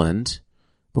of Oakland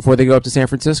before they go up to San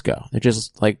Francisco. They're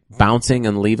just like bouncing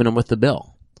and leaving them with the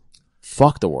bill.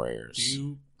 Fuck the Warriors. Do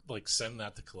you like send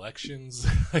that to collections?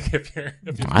 Like if you're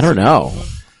I don't know.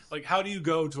 Like how do you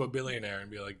go to a billionaire and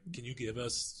be like, can you give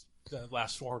us the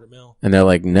last $400 million? And they're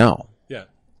like, no. Yeah.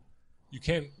 You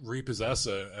can't repossess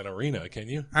an arena, can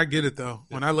you? I get it though.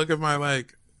 When I look at my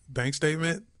like bank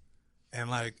statement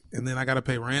and then I gotta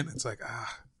pay rent, it's like,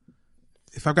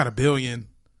 if I've got $1 billion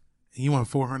and you want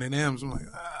 400 M's, I'm like,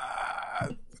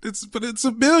 it's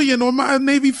 $1 billion on my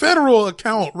Navy Federal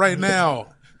account right now.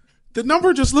 The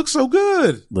number just looks so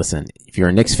good. Listen, if you're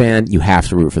a Knicks fan, you have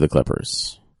to root for the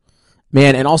Clippers.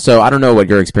 Man, and also, I don't know what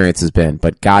your experience has been,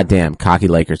 but goddamn, cocky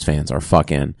Lakers fans are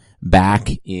fucking back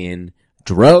in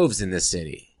droves in this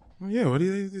city. Well, yeah, what do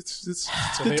you think? It's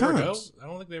So good they ever go? times. I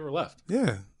don't think they ever left.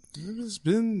 Yeah, it's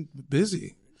been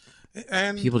busy.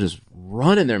 And People just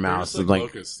running their They're mouths. just like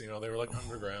locusts, they were like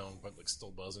underground, but like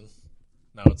still buzzing.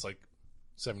 Now it's like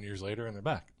 7 years later and they're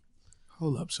back.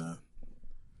 Hold up, son.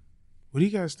 What do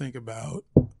you guys think about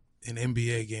an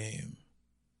NBA game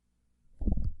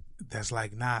that's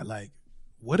like not like,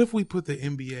 what if we put the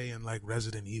NBA in like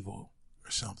Resident Evil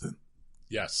or something?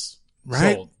 Yes.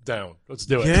 Right? Sold. Down. Let's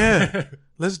do it. Yeah.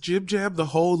 Let's jib-jab the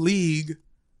whole league.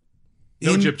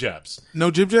 No jib-jabs.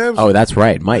 No jib-jabs? Oh, that's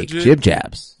right, Mike.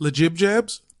 Jib-jabs. Legit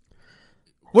jabs?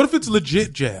 What if it's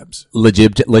legit jabs?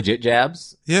 Legit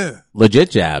jabs? Yeah.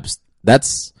 Legit jabs.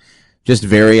 That's just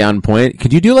very on point.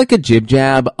 Could you do like a jib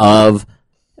jab of,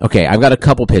 okay, I've got a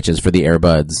couple pitches for the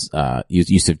Airbuds,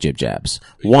 use of jib jabs.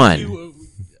 One.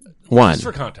 Just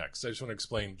for context, I just want to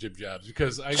explain jib jabs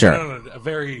because I Sure. went on a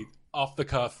very off the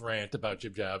cuff rant about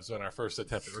jib jabs on our first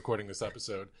attempt at recording this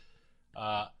episode.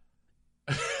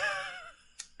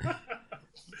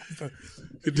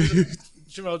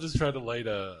 Jamel just tried to light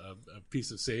a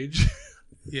piece of sage.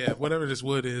 Yeah, whatever this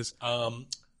wood is.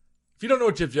 If you don't know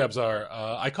what jib jabs are,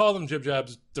 I call them jib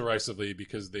jabs derisively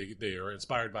because they are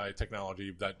inspired by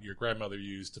technology that your grandmother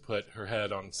used to put her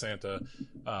head on Santa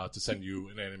to send you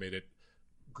an animated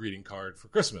greeting card for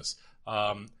Christmas.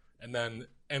 And then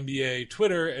NBA,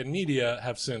 Twitter, and media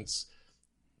have since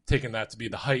taken that to be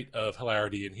the height of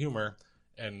hilarity and humor.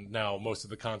 And now most of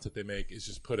the content they make is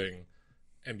just putting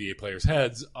NBA players'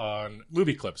 heads on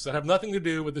movie clips that have nothing to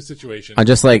do with the situation. I'm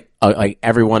just like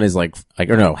everyone is like,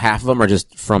 or no, half of them are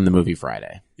just from the movie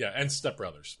Friday. Yeah, and Step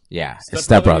Brothers. Yeah,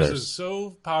 Step Brothers is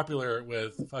so popular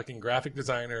with fucking graphic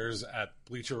designers at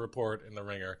Bleacher Report and The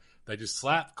Ringer. They just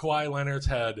slap Kawhi Leonard's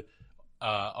head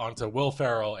onto Will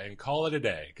Ferrell and call it a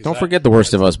day. Don't forget the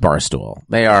worst of us, Barstool.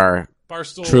 They are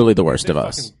Barstool, truly the worst they of fucking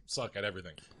us. Suck at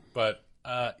everything. But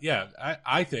yeah,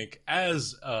 I think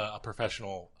as a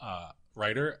professional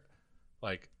writer,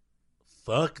 like,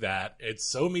 fuck that. It's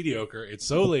so mediocre. It's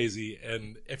so lazy.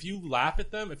 And if you laugh at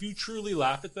them, if you truly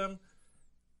laugh at them,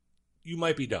 you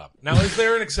might be dumb. Now, is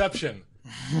there an exception?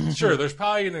 Sure, there's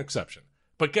probably an exception.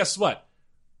 But guess what?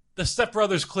 The Step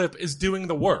Brothers clip is doing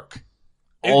the work.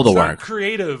 All the It's not work.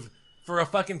 creative for a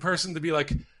fucking person to be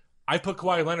like, I put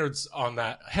Kawhi Leonard's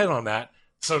head on that,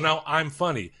 so now I'm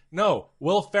funny. No,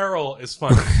 Will Ferrell is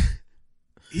funny.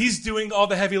 He's doing all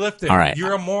the heavy lifting. All right.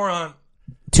 You're a moron.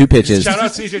 Two pitches. Shout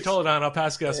out CJ Toledano, our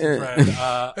past guest and friend.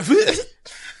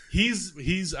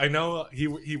 He's I know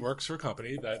he works for a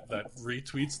company that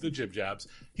retweets the jib jabs.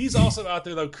 He's also out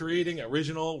there though creating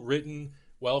original, written,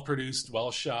 well produced,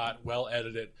 well shot, well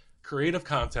edited, creative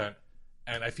content.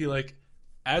 And I feel like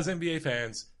as NBA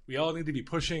fans, we all need to be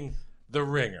pushing The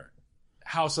Ringer,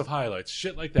 House of Highlights,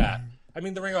 shit like that. I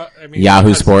mean, The Ringer. I mean,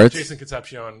 Yahoo Sports. Jason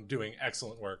Concepcion doing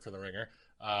excellent work for The Ringer.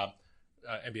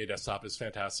 NBA Desktop is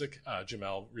fantastic.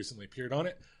 Jamel recently appeared on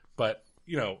it. But,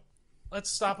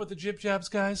 let's stop with the jib jabs,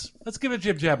 guys. Let's give a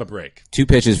jib jab a break. Two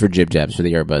pitches for jib jabs for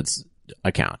the Airbuds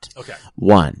account. Okay.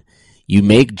 One, you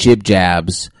make jib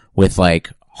jabs with like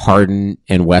Harden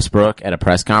and Westbrook at a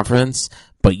press conference,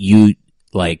 but you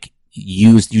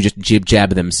just jib jab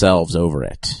themselves over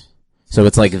it. So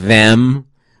it's like them,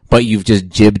 but you've just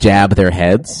jib jab their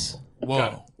heads.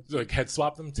 Whoa. Like head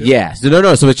swap them too? Yeah. So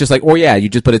no. So it's just like,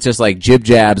 but it's just like jib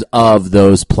jabs of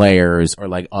those players or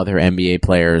like other NBA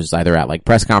players either at like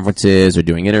press conferences or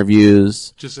doing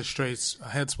interviews. Just a straight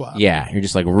head swap. Yeah. You're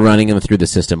just like running them through the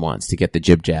system once to get the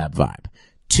jib jab vibe.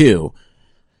 Two,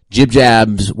 jib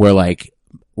jabs were like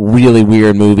really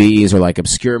weird movies or like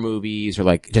obscure movies or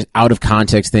like just out of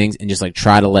context things and just like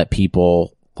try to let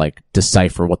people like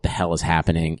decipher what the hell is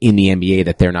happening in the NBA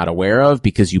that they're not aware of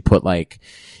because you put Kawhi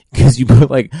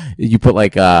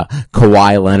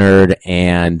Leonard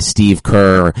and Steve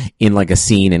Kerr in like a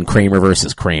scene in Kramer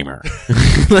versus Kramer.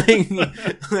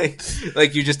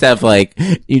 like you just have like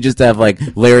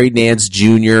Larry Nance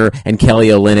Jr. and Kelly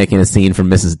Olynyk in a scene from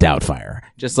Mrs. Doubtfire.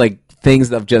 Just like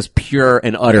things of just pure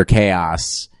and utter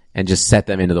chaos and just set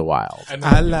them into the wild. And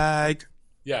then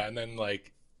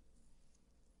like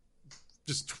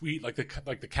just tweet like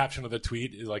the caption of the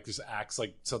tweet is like just acts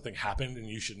like something happened and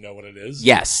you should know what it is.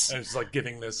 Yes. And it's like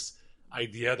giving this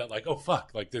idea that like, oh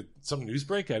fuck, like did some news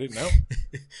break? I didn't know.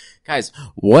 Guys,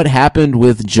 what happened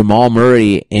with Jamal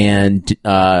Murray and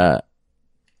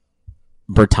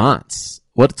Bertans?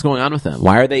 What's going on with them?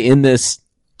 Why are they in this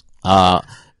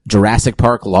Jurassic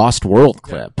Park Lost World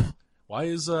clip? Yeah. Why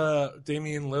is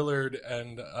Damian Lillard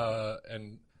and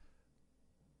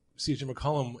CJ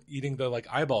McCollum eating the like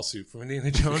eyeball soup from Indiana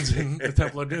Jones in the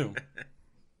Temple of Doom?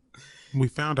 We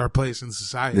found our place in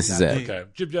society. This is it. Okay,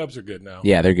 jib jabs are good now.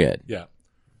 Yeah, they're good. Yeah.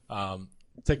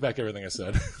 Take back everything I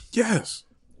said. Yes.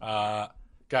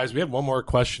 Guys, we had one more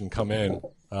question come in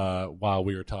while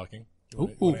we were talking.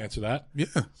 You want to answer that?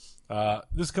 Yeah.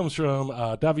 This comes from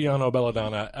Daviano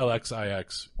Belladonna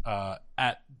LXIX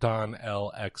at Don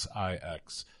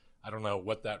LXIX. I don't know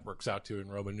what that works out to in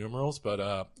Roman numerals,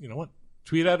 but you know what?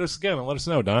 Tweet at us again and let us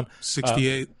know, Don.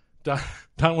 68. Don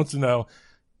wants to know,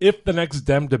 if the next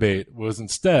Dem debate was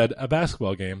instead a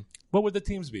basketball game, what would the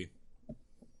teams be?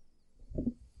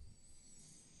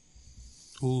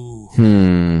 Ooh.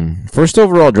 First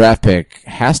overall draft pick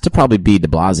has to probably be de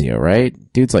Blasio, right?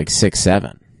 Dude's like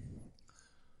 6'7".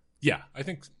 Yeah, I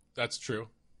think that's true.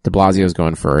 De Blasio's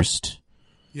going first.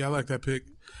 Yeah, I like that pick.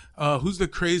 Who's the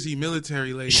crazy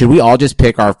military lady? Should we all just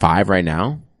pick our 5 right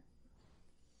now?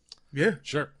 Yeah.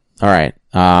 Sure. All right.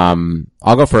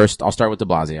 I'll go first. I'll start with de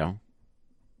Blasio.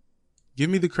 Give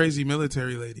me the crazy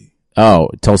military lady. Oh,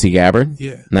 Tulsi Gabbard?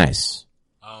 Yeah. Nice.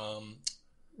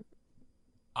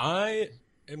 I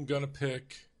am going to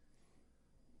pick...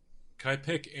 Can I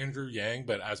pick Andrew Yang,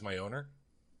 but as my owner?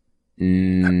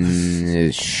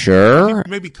 Sure.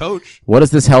 Maybe coach. What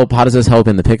does this help? How does this help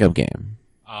in the pickup game?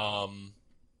 I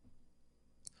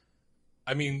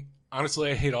mean,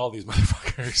 honestly, I hate all these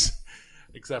motherfuckers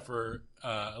except for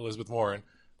Elizabeth Warren.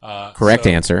 Correct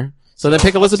answer. So then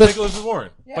pick Elizabeth. Pick Elizabeth Warren,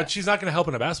 but she's not going to help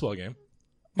in a basketball game.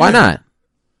 Why not?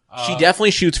 She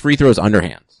definitely shoots free throws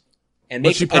underhand, and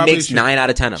makes 9 out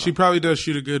of 10 of them. She probably does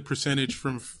shoot a good percentage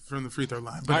from the free throw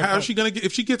line. But how is she going to get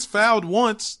if she gets fouled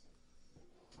once?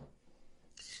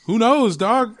 Who knows,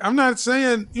 dog? I'm not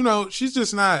saying, she's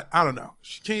just not. I don't know.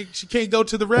 She can't go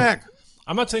to the rack.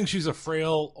 I'm not saying she's a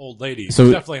frail old lady. So,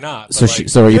 she's definitely not. I'm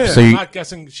not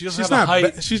guessing she doesn't have a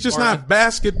height. She's just not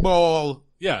basketball.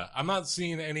 Yeah, I'm not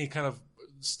seeing any kind of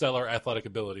stellar athletic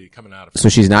ability coming out of her. So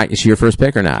she's not. Is she your first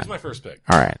pick or not? She's my first pick.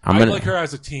 All right, I like her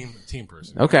as a team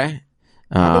person. Okay.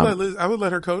 I would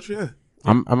let her coach. Yeah.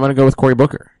 I'm gonna go with Cory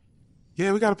Booker.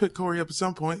 Yeah, we got to pick Cory up at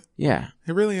some point. Yeah.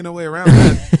 There really ain't no way around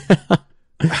that.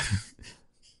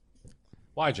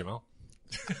 Why, Jamal?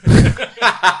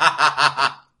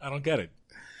 I don't get it.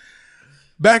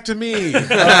 Back to me.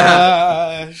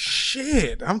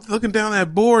 Shit. I'm looking down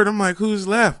that board. I'm like, who's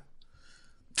left?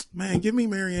 Man, give me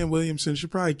Marianne Williamson. She'll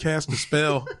probably cast a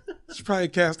spell. She'll probably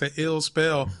cast an ill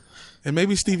spell. And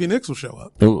maybe Stevie Nicks will show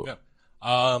up. Ooh. Yeah.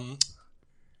 I'm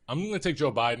going to take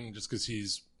Joe Biden just because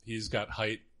he's got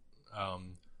height.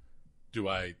 Do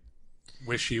I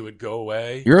wish he would go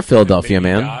away? You're a Philadelphia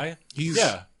man.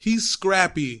 He's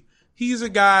scrappy. He's a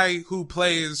guy who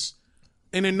plays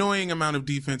an annoying amount of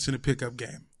defense in a pickup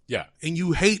game. Yeah. And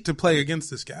you hate to play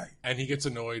against this guy. And he gets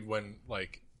annoyed when,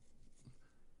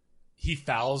 he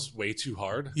fouls way too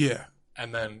hard. Yeah.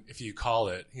 And then if you call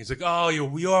it, he's like, oh,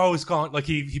 you're always calling. Like,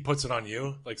 he puts it on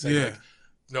you. Like, saying,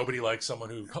 nobody likes someone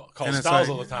who calls fouls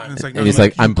all the time. And he's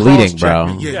like, I'm bleeding,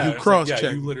 bro. Yeah, you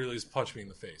cross-check. You literally just punch me in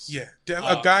the face. Yeah.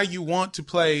 A guy you want to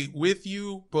play with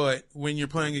you, but when you're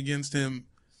playing against him,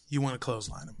 you want to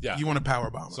clothesline him. Yeah. You want to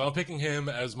powerbomb him. So I'm picking him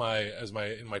as my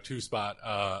 2 spot.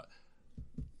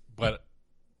 But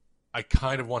I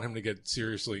kind of want him to get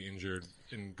seriously injured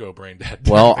and go brain dead.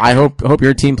 Well, I hope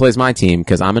your team plays my team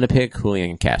because I'm going to pick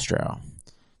Julian Castro.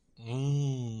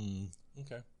 Okay.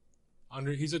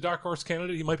 He's a dark horse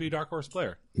candidate. He might be a dark horse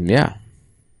player. Yeah.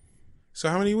 So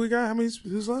how many we got? How many?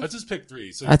 Who's left? Let's just pick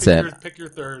 3. So that's pick your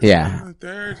third. Yeah.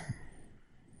 Third.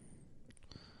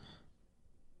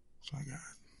 So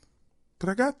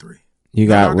I got 3. You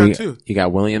got 2. You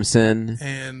got Williamson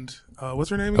and what's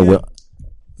her name again?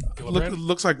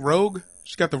 Looks like Rogue.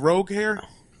 She's got the Rogue hair.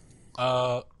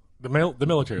 The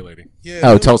military lady. Yeah.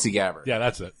 Oh, Tulsi Gabbard. Yeah,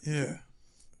 that's it. Yeah.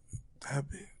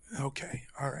 Okay,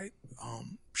 all right.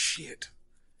 Shit.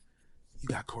 You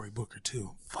got Cory Booker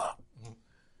too. Fuck.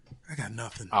 I got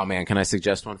nothing. Oh man, can I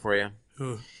suggest one for you?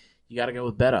 You got to go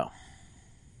with Beto.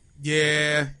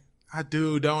 Yeah, I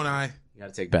do, don't I? You got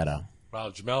to take Beto. Wow,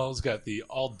 Jamel's got the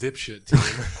all dipshit team.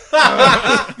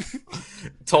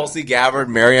 Tulsi Gabbard,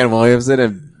 Marianne Williamson,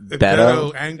 and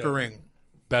Beto anchoring.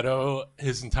 Beto,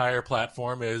 his entire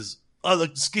platform is, I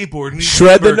like to skateboard and eat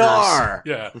shred the burgers. gnar.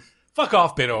 Yeah. Fuck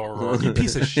off, Beto O'Rourke, you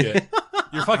piece of shit.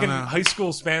 Your fucking high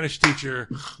school Spanish teacher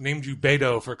named you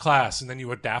Beto for class, and then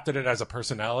you adapted it as a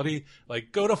personality.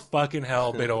 Like, go to fucking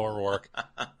hell, Beto O'Rourke.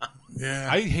 Yeah.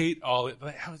 I hate all it.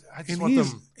 I just want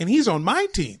them. And he's on my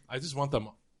team. I just want them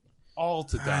all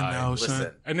to die. I know,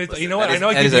 son. And it, Listen, you know what? that I is- know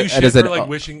I that give is you a- shit that is for an- like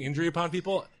wishing injury upon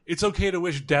people. It's okay to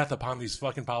wish death upon these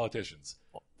fucking politicians.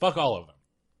 Fuck all of them.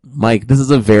 Mike, this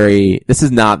is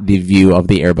not the view of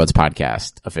the Airbuds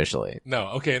podcast officially. No,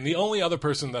 okay. And the only other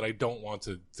person that I don't want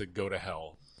to go to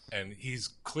hell, and he's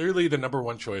clearly the number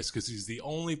one choice because he's the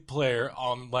only player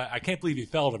on. I can't believe he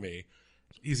fell to me.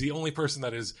 He's the only person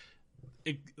that is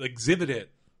exhibited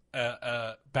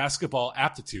basketball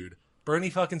aptitude. Bernie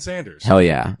fucking Sanders. Hell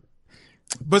yeah.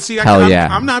 But see, yeah.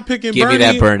 I'm not picking Give Bernie. me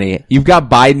that Bernie. You've got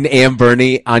Biden and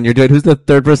Bernie on your dude. Who's the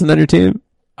third person on your team?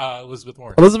 Elizabeth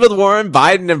Warren. Elizabeth Warren,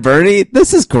 Biden, and Bernie.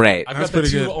 This is great. I've got the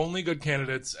two only good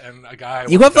candidates and a guy.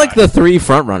 You have like the three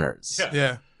front runners.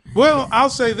 Yeah. Well,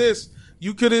 I'll say this.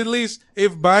 You could at least,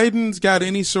 if Biden's got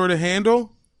any sort of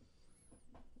handle,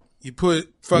 you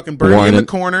put fucking Bernie Warren in the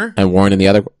corner. And Warren in the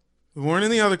other. Warren in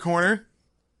the other corner.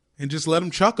 And just let him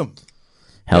chuck him.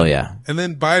 Hell yeah. And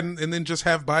then just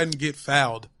have Biden get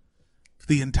fouled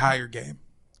the entire game.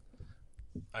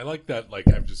 I like that. Like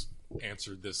I've just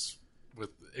answered this with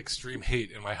extreme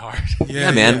hate in my heart.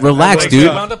 Yeah, man. Relax, dude.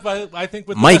 Wound up, I think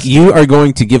with Mike, you are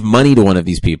going to give money to one of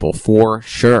these people for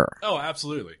sure. Oh,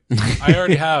 absolutely. I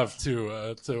already have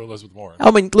to Elizabeth Warren.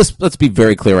 I mean, let's be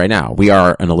very clear right now. We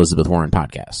are an Elizabeth Warren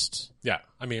podcast. Yeah,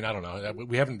 I mean, I don't know.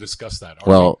 We haven't discussed that.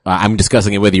 Well, I'm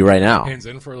discussing it with you right now. Hands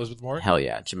in for Elizabeth Warren. Hell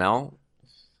yeah, Jamel.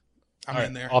 I'm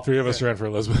in there. All three of us are in for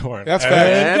Elizabeth Warren. That's fact.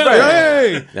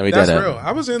 Hey, Yeah, we that's did it. real.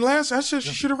 I was in last. I said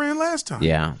she should have ran last time.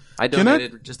 Yeah, I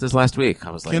donated just this last week.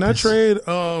 I was like, can I trade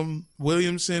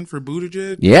Williamson for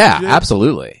Buttigieg? Yeah, Buttigieg?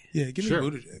 absolutely. Yeah, give me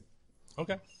Buttigieg.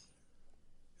 Okay,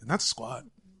 and that's a squad.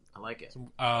 I like it.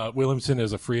 Williamson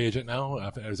is a free agent now.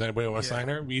 Does anybody want to sign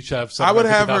her? We each have. I would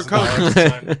have her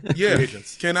coach. Yeah,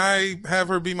 can I have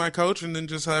her be my coach and then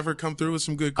just have her come through with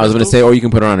some good? I was going to say, or you can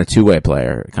put her on a two-way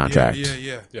player contract.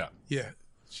 Yeah.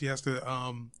 She has to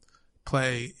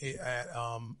play at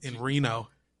in Reno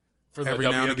for the every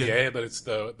now and again. WNBA, but it's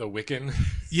the Wiccan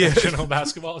Yeah. National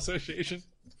Basketball Association.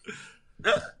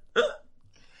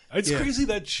 It's crazy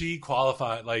that she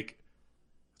qualified. Like,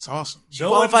 it's awesome. She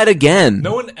qualified again.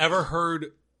 No one ever heard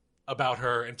about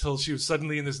her until she was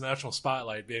suddenly in this national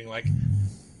spotlight, being like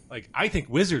I think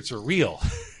wizards are real.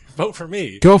 Vote for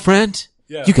me, girlfriend.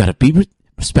 Yeah. You got to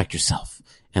respect yourself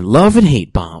and love and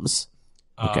hate bombs.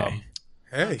 Okay.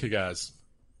 Hey, okay, guys.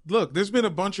 Look, there's been a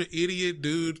bunch of idiot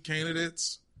dude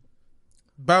candidates.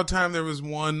 About time there was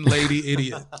one lady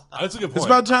idiot. That's a good point. It's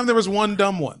about time there was one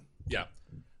dumb one. Yeah.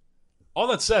 All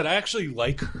that said, I actually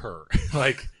like her.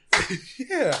 Like,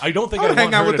 yeah, I don't think I I'd would hang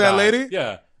want out her with to that die. lady.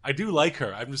 Yeah, I do like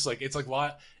her. I'm just like, it's like,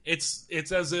 why? It's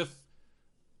as if,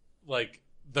 like,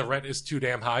 the rent is too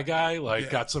damn high guy, like,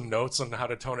 got some notes on how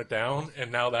to tone it down,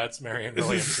 and now that's Marianne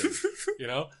Williamson. You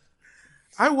know?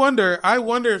 I wonder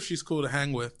if she's cool to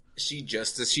hang with. She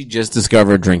just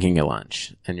discovered drinking at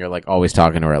lunch, and you're like always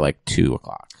talking to her at like 2:00.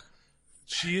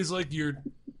 She is like your,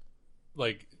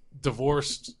 like,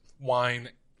 divorced wine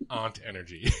aunt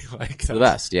energy. Like, It's the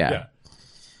best, yeah.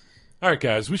 All right,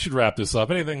 guys, we should wrap this up.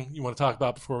 Anything you want to talk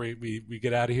about before we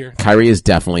get out of here? Kyrie is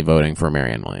definitely voting for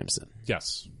Marianne Williamson.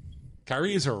 Yes.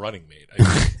 Kyrie is her running mate.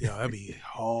 Yeah, that'd be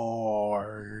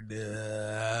hard.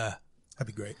 That'd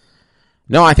be great.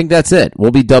 No, I think that's it.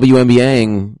 We'll be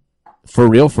WNBAing for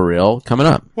real coming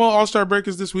up. Well, All-Star break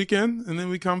is this weekend, and then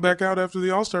we come back out after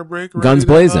the All-Star break. Guns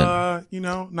blazing.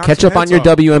 Knock Catch some up on heads your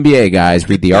off. WNBA, guys.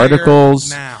 Read the Get there articles.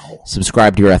 now.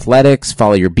 Subscribe to your athletics.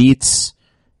 Follow your beats.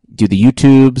 Do the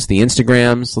YouTubes, the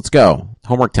Instagrams. Let's go.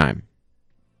 Homework time.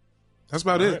 That's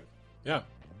about it. Yeah.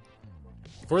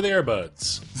 For the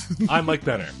Airbuds, I'm Mike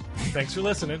Benner. Thanks for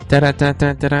listening.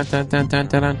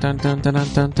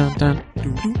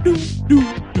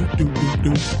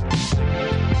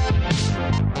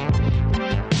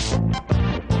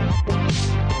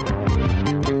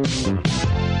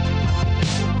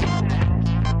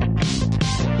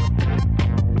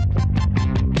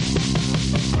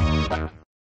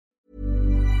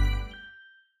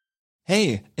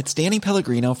 Hey, it's Danny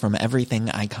Pellegrino from Everything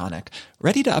Iconic.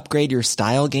 Ready to upgrade your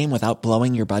style game without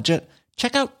blowing your budget?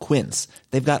 Check out Quince.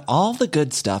 They've got all the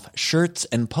good stuff, shirts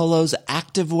and polos,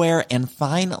 activewear, and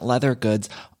fine leather goods,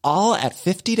 all at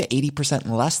 50 to 80%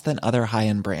 less than other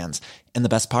high-end brands. And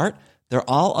the best part? They're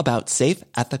all about safe,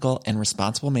 ethical, and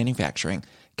responsible manufacturing.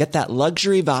 Get that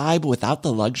luxury vibe without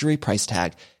the luxury price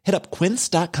tag. Hit up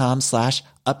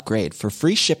quince.com/upgrade for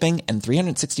free shipping and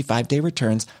 365-day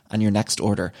returns on your next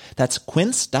order. That's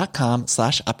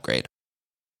quince.com/upgrade.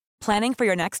 Planning for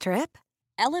your next trip?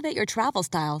 Elevate your travel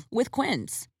style with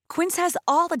Quince. Quince has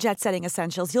all the jet-setting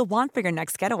essentials you'll want for your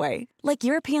next getaway, like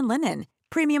European linen,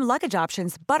 premium luggage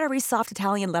options, buttery soft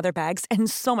Italian leather bags, and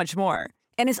so much more.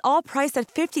 And is all priced at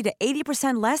 50 to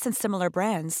 80% less than similar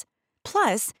brands.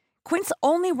 Plus, Quince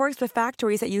only works with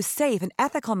factories that use safe and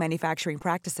ethical manufacturing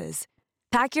practices.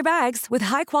 Pack your bags with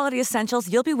high-quality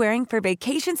essentials you'll be wearing for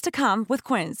vacations to come with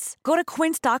Quince. Go to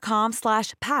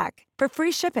quince.com/pack for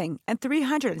free shipping and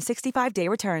 365-day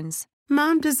returns.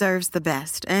 Mom deserves the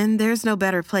best, and there's no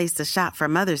better place to shop for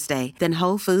Mother's Day than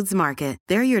Whole Foods Market.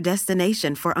 They're your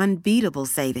destination for unbeatable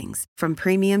savings, from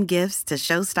premium gifts to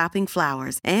show-stopping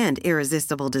flowers and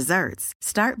irresistible desserts.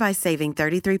 Start by saving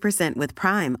 33% with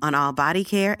Prime on all body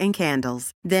care and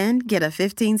candles. Then get a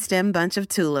 15-stem bunch of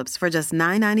tulips for just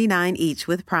 $9.99 each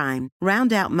with Prime.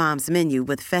 Round out Mom's menu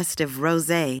with festive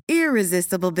rosé,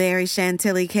 irresistible berry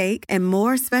chantilly cake, and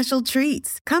more special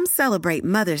treats. Come celebrate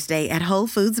Mother's Day at Whole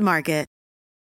Foods Market.